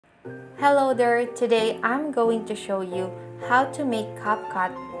Hello there, today I'm going to show you how to make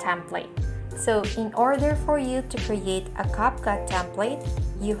CapCut template. So in order for you to create a CapCut template,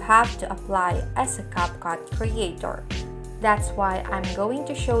 you have to apply as a CapCut creator. That's why I'm going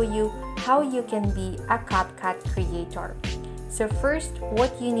to show you how you can be a CapCut creator. So first,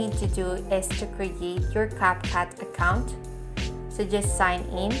 what you need to do is to create your CapCut account. So just sign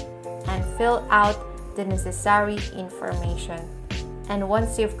in and fill out the necessary information. And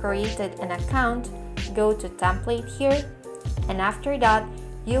once you've created an account, go to template here, and after that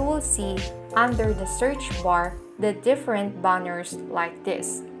you will see under the search bar the different banners like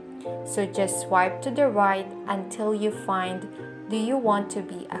this. So just swipe to the right until you find do you want to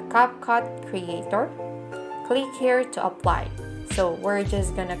be a CapCut creator? Click here to apply. So we're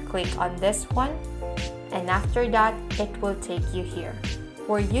just gonna click on this one, and after that it will take you here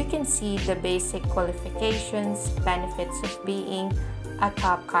where you can see the basic qualifications, benefits of being a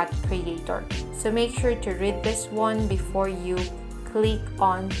CapCut creator. So make sure to read this one before you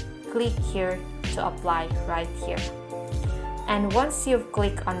click here to apply right here. And once you've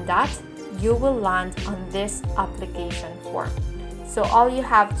clicked on that, you will land on this application form. So all you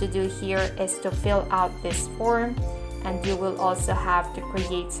have to do here is to fill out this form, and you will also have to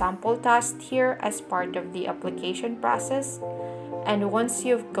create sample tasks here as part of the application process. And once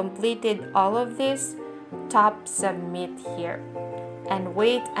you've completed all of this, tap submit here and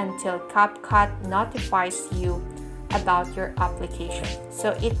wait until CapCut notifies you about your application.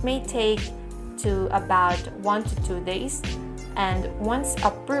 So it may take to about 1 to 2 days, and once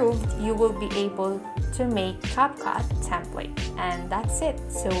approved you will be able to make CapCut template. And that's it.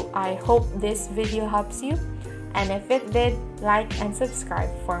 So I hope this video helps you, and if it did, like and subscribe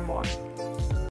for more.